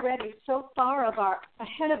we're already so far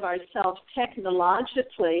ahead of ourselves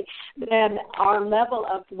technologically than our level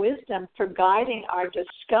of wisdom for guiding our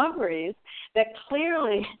discoveries that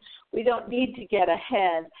clearly we don't need to get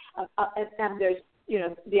ahead. And there's,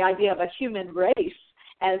 the idea of a human race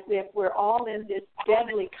as if we're all in this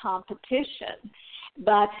deadly competition.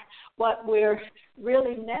 But what we're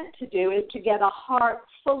really meant to do is to get a heart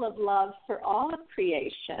full of love for all of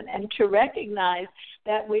creation and to recognize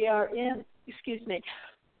that we are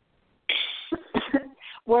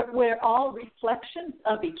we're all reflections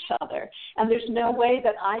of each other. And there's no way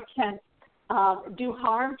that I can do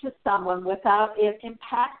harm to someone without it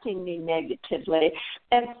impacting me negatively.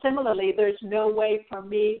 And similarly, there's no way for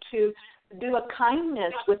me to do a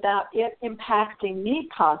kindness without it impacting me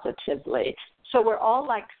positively. So we're all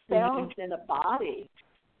like cells in a body.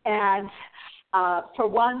 And for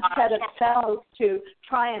one set of cells to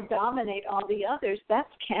try and dominate all the others,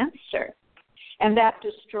 that's cancer. And that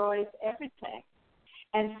destroys everything.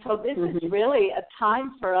 And so this is really a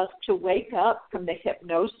time for us to wake up from the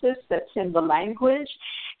hypnosis that's in the language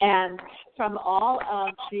and from all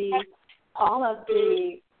of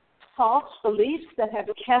the false beliefs that have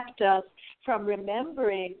kept us from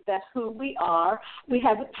remembering that who we are. We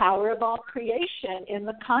have the power of all creation in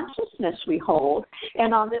the consciousness we hold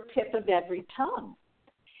and on the tip of every tongue.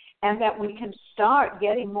 And that we can start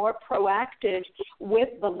getting more proactive with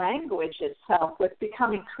the language itself, with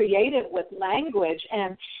becoming creative with language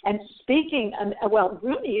and speaking.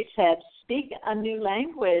 Rumi said, speak a new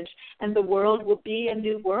language and the world will be a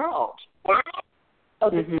new world.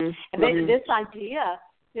 So this idea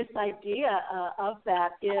of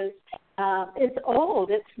that is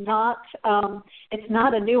old. It's not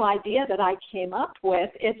a new idea that I came up with.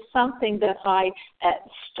 It's something that I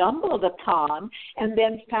stumbled upon and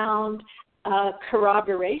then found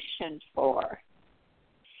corroboration for.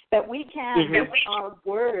 That we can, with our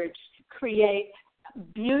words, create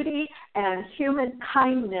beauty and human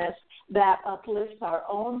kindness that uplifts our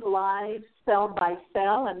own lives, cell by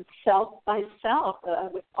cell and self by self,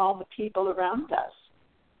 with all the people around us.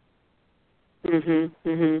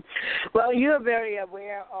 Well, you're very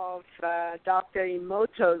aware of Dr.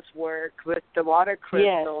 Emoto's work with the water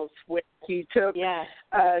crystals, where he took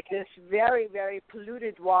this very, very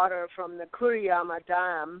polluted water from the Kuriyama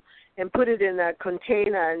Dam and put it in a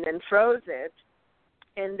container and then froze it,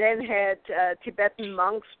 and then had Tibetan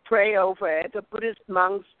monks pray over it, or Buddhist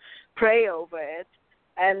monks pray over it.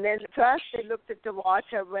 And then first they looked at the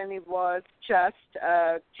water when it was just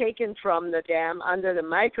taken from the dam under the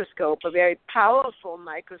microscope, a very powerful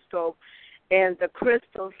microscope, and the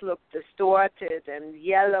crystals looked distorted and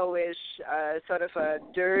yellowish, sort of a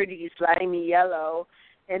dirty, slimy yellow.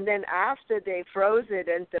 And then after they froze it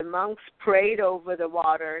and the monks prayed over the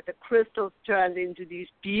water, the crystals turned into these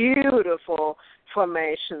beautiful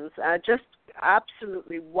formations, just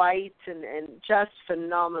absolutely white and just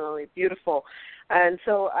phenomenally beautiful. And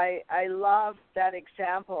so I love that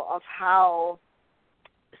example of how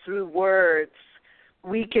through words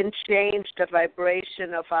we can change the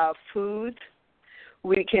vibration of our food,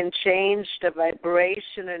 we can change the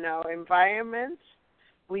vibration in our environment,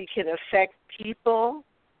 we can affect people,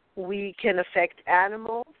 we can affect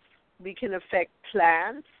animals, we can affect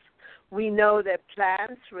plants. We know that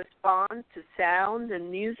plants respond to sound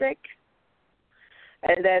and music,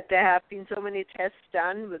 and that there have been so many tests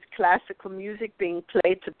done with classical music being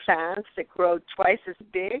played to plants that grow twice as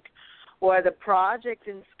big, or the project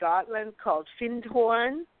in Scotland called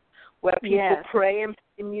Findhorn, where people pray and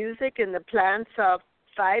play music and the plants are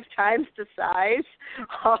 5 times the size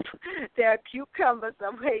of their cucumbers,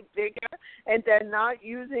 are way bigger, and they're not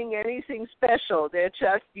using anything special. They're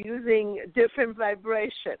just using different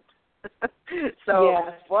vibrations.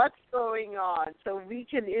 What's going on? So we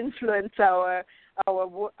can influence our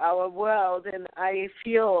world, and I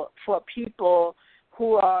feel for people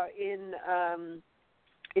who are in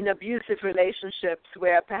abusive relationships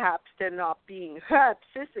where perhaps they're not being hurt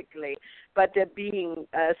physically, but they're being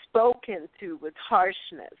spoken to with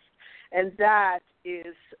harshness, and that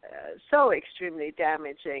is so extremely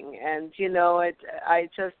damaging. And I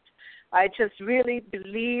just really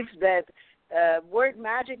believe that word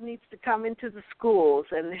magic needs to come into the schools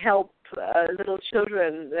and help little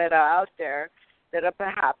children that are out there that are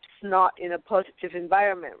perhaps not in a positive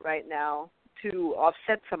environment right now to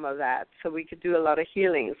offset some of that, so we could do a lot of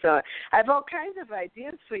healing. So I have all kinds of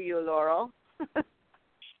ideas for you, Laurel.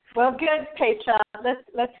 Well, good, Petra.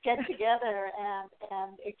 Let's get together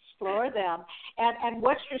and explore them. And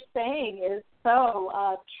what you're saying is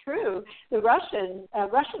so true. The Russian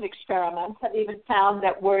experiments have even found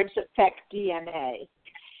that words affect DNA.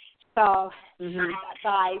 So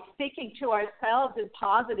by speaking to ourselves in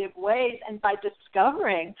positive ways and by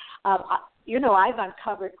discovering, I've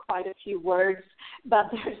uncovered quite a few words,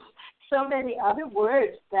 but there's so many other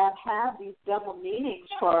words that have these double meanings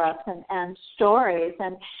for us and stories.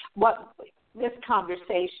 And what this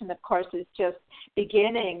conversation, of course, is just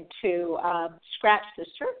beginning to scratch the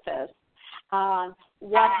surface on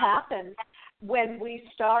what happens when we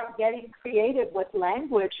start getting creative with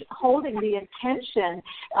language, holding the intention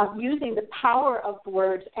of using the power of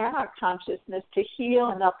words and our consciousness to heal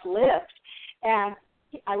and uplift. And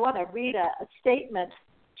I want to read a statement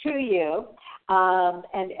to you,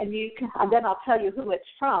 and you can, and then I'll tell you who it's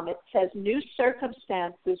from. It says, "New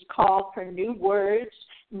circumstances call for new words,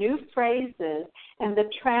 new phrases, and the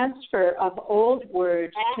transfer of old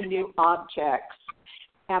words to new objects."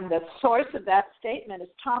 And the source of that statement is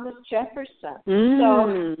Thomas Jefferson.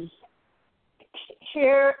 So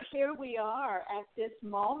here we are at this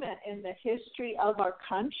moment in the history of our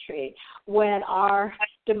country when our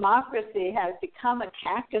democracy has become a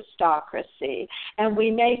cactusocracy, and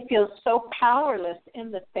we may feel so powerless in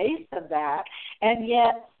the face of that, and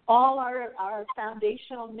yet all our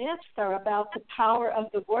foundational myths are about the power of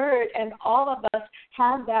the word, and all of us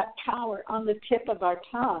have that power on the tip of our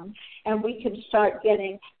tongue, and we can start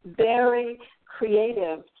getting very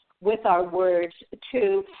creative with our words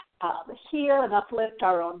to heal and uplift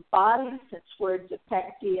our own bodies, since words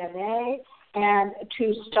affect DNA, and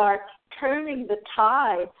to start turning the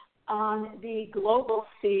tide on the global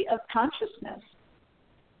sea of consciousness.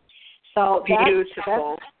 So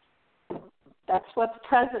beautiful. That's what's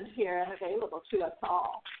present here and available to us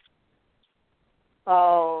all.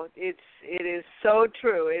 Oh, it is so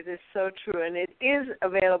true. It is so true, and it is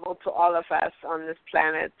available to all of us on this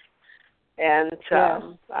planet. And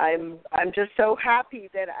I'm just so happy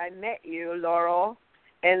that I met you, Laurel,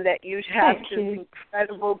 and that you have this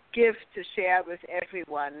incredible gift to share with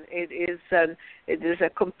everyone. It is a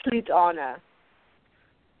complete honor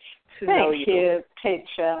to know you. Thank you,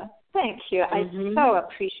 Petra. Thank you. I so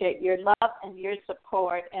appreciate your love and your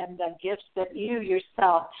support and the gifts that you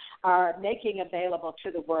yourself are making available to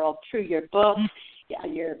the world through your book,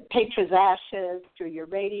 your Petra's Ashes, through your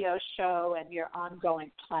radio show, and your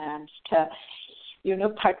ongoing plans to,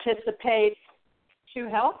 participate to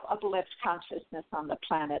help uplift consciousness on the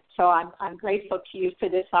planet. So I'm grateful to you for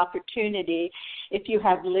this opportunity. If you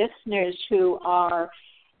have listeners who are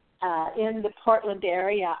in the Portland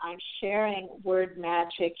area, I'm sharing Word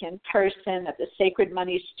Magic in person at the Sacred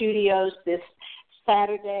Money Studios this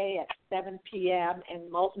Saturday at 7 p.m. in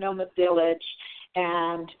Multnomah Village.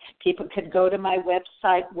 And people can go to my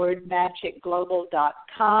website,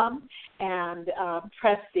 wordmagicglobal.com, and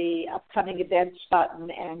press the upcoming events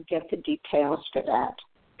button and get the details for that.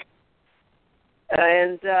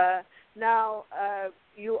 And now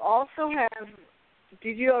you also have,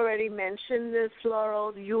 did you already mention this,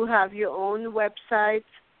 Laurel? You have your own website,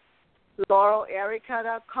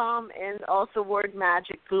 laurelairica.com, and also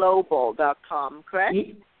wordmagicglobal.com, correct?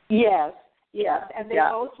 Yes, and they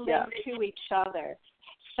both link to each other.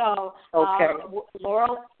 So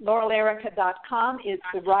laurelairica.com is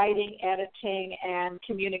the writing, editing, and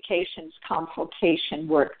communications consultation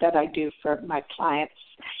work that I do for my clients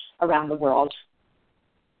around the world.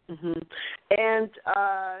 And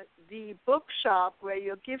the bookshop where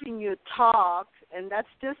you're giving your talk, and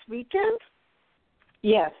that's this weekend?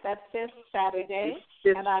 Yes, that's this Saturday,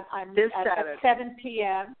 and I'm at 7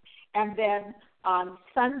 p.m., and then on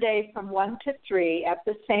Sunday from 1 to 3 at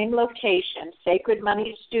the same location, Sacred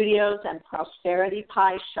Money Studios and Prosperity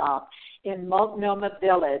Pie Shop in Multnomah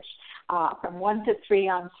Village. From 1 to 3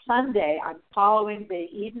 on Sunday, I'm following the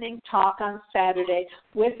evening talk on Saturday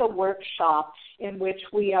with a workshop in which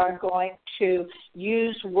we are going to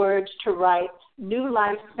use words to write new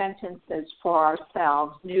life sentences for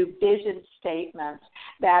ourselves, new vision statements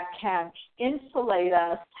that can insulate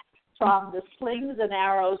us from the slings and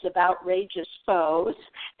arrows of outrageous foes,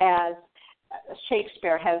 as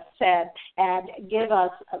Shakespeare has said, and give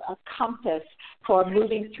us a compass for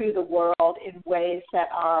moving through the world in ways that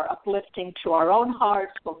are uplifting to our own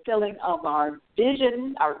hearts, fulfilling of our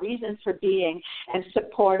vision, our reason for being, and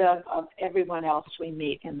supportive of everyone else we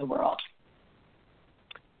meet in the world.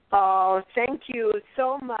 Oh, thank you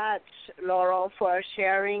so much, Laurel, for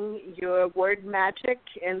sharing your word magic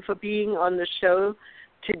and for being on the show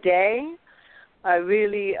today. I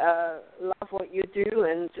really love what you do,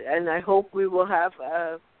 and I hope we will have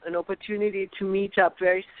an opportunity to meet up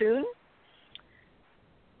very soon.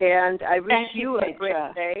 And I wish you a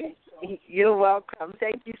great day. You're welcome.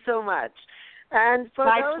 Thank you so much. And for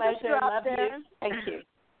my those pleasure. of you out Love there, you. Thank you.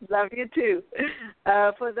 Love you too.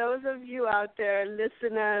 For those of you out there,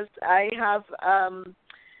 listeners, I have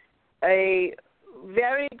a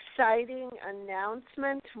very exciting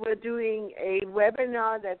announcement. We're doing a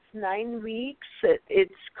webinar that's 9 weeks.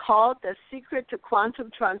 It's called The Secret to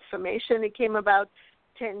Quantum Transformation. It came about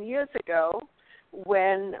 10 years ago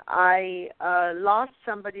when I lost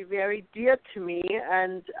somebody very dear to me,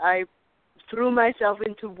 and I threw myself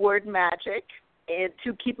into word magic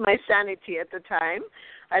to keep my sanity at the time.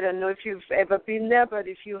 I don't know if you've ever been there, but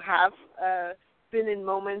if you have been in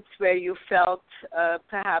moments where you felt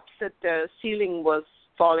perhaps that the ceiling was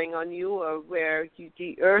falling on you, or where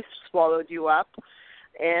the earth swallowed you up,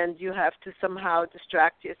 and you have to somehow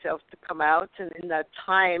distract yourself to come out. And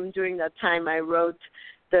during that time, I wrote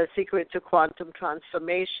The Secret to Quantum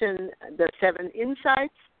Transformation, the 7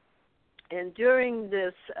 Insights. And during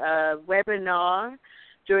this webinar,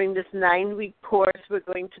 during this 9-week course, we're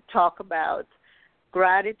going to talk about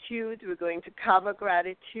gratitude. We're going to cover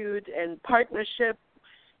gratitude and partnership.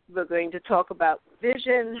 We're going to talk about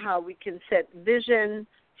vision, how we can set vision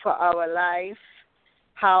for our life,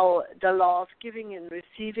 how the law of giving and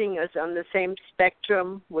receiving is on the same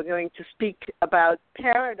spectrum. We're going to speak about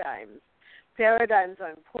paradigms. Paradigms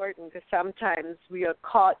are important because sometimes we are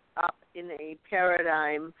caught up in a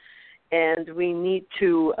paradigm and we need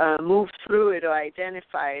to move through it or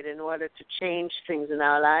identify it in order to change things in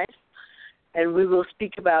our lives. And we will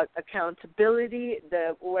speak about accountability.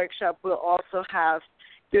 The workshop will also have,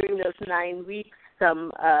 during those 9 weeks,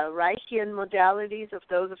 some Reichian modalities. Of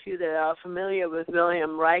those of you that are familiar with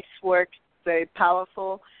William Reich's work, very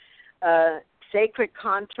powerful. Sacred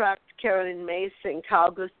Contract, Carolyn Mace and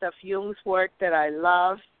Carl Gustav Jung's work that I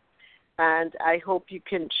love. And I hope you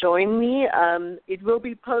can join me. It will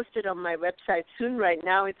be posted on my website soon. Right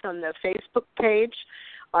now it's on the Facebook page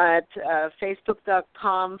at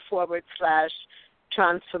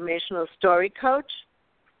facebook.com/transformational story coach.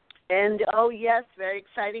 And, oh, yes, very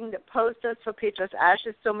exciting, the posters for Petra's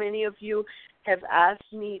Ashes. So many of you have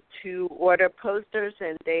asked me to order posters,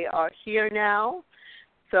 and they are here now.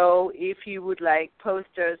 So if you would like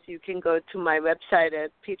posters, you can go to my website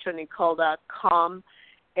at petranicoll.com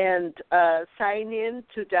and sign in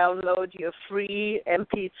to download your free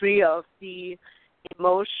MP3 of the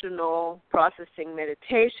emotional processing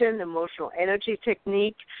meditation, emotional energy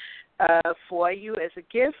technique for you as a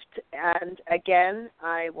gift. And again,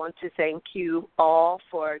 I want to thank you all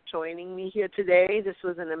for joining me here today. This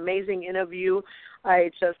was an amazing interview.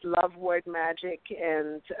 I just love word magic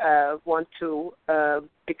and want to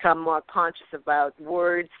become more conscious about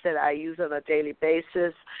words that I use on a daily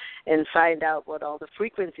basis and find out what all the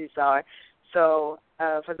frequencies are. So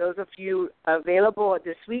for those of you available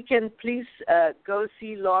this weekend, please go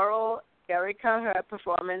see Laurel, Airica. Her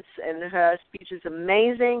performance and her speech is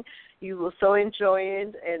amazing. You will so enjoy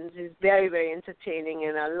it, and she's very, very entertaining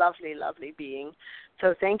and a lovely, lovely being.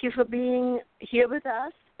 So thank you for being here with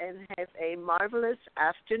us, and have a marvelous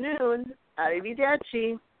afternoon.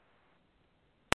 Arrivederci.